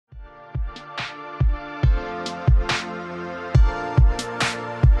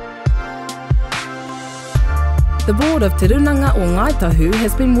The board of Te Rūnanga o Ngāi Tahu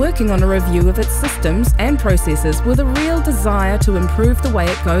has been working on a review of its systems and processes with a real desire to improve the way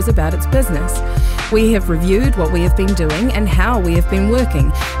it goes about its business. We have reviewed what we have been doing and how we have been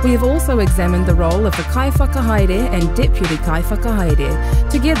working. We have also examined the role of the Kai Whakahaere and Deputy Kai Whakahaere.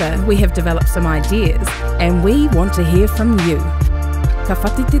 Together, we have developed some ideas, and we want to hear from you. Ka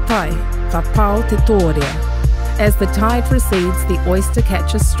whati te tai, ka pao te tōrea. As the tide recedes, the oyster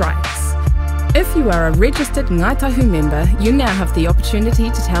catcher strikes. If you are a registered Ngāi Tahu member, you now have the opportunity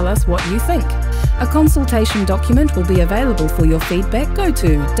to tell us what you think. A consultation document will be available for your feedback. Go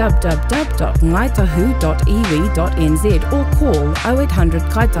to www.ngaitahu.iwi.nz or call 0800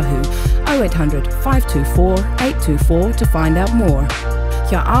 Kaitahu 0800 524 824 to find out more.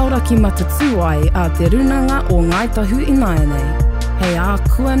 Kia aora ki matatū ai a Te Rūnanga o Ngāi Tahu ināia nei. Hei a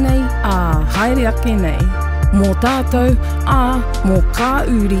kua nei, a haere ake nei. Mō tātou, mō kā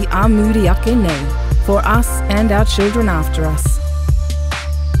uri a muri ake nei. For us and our children after us.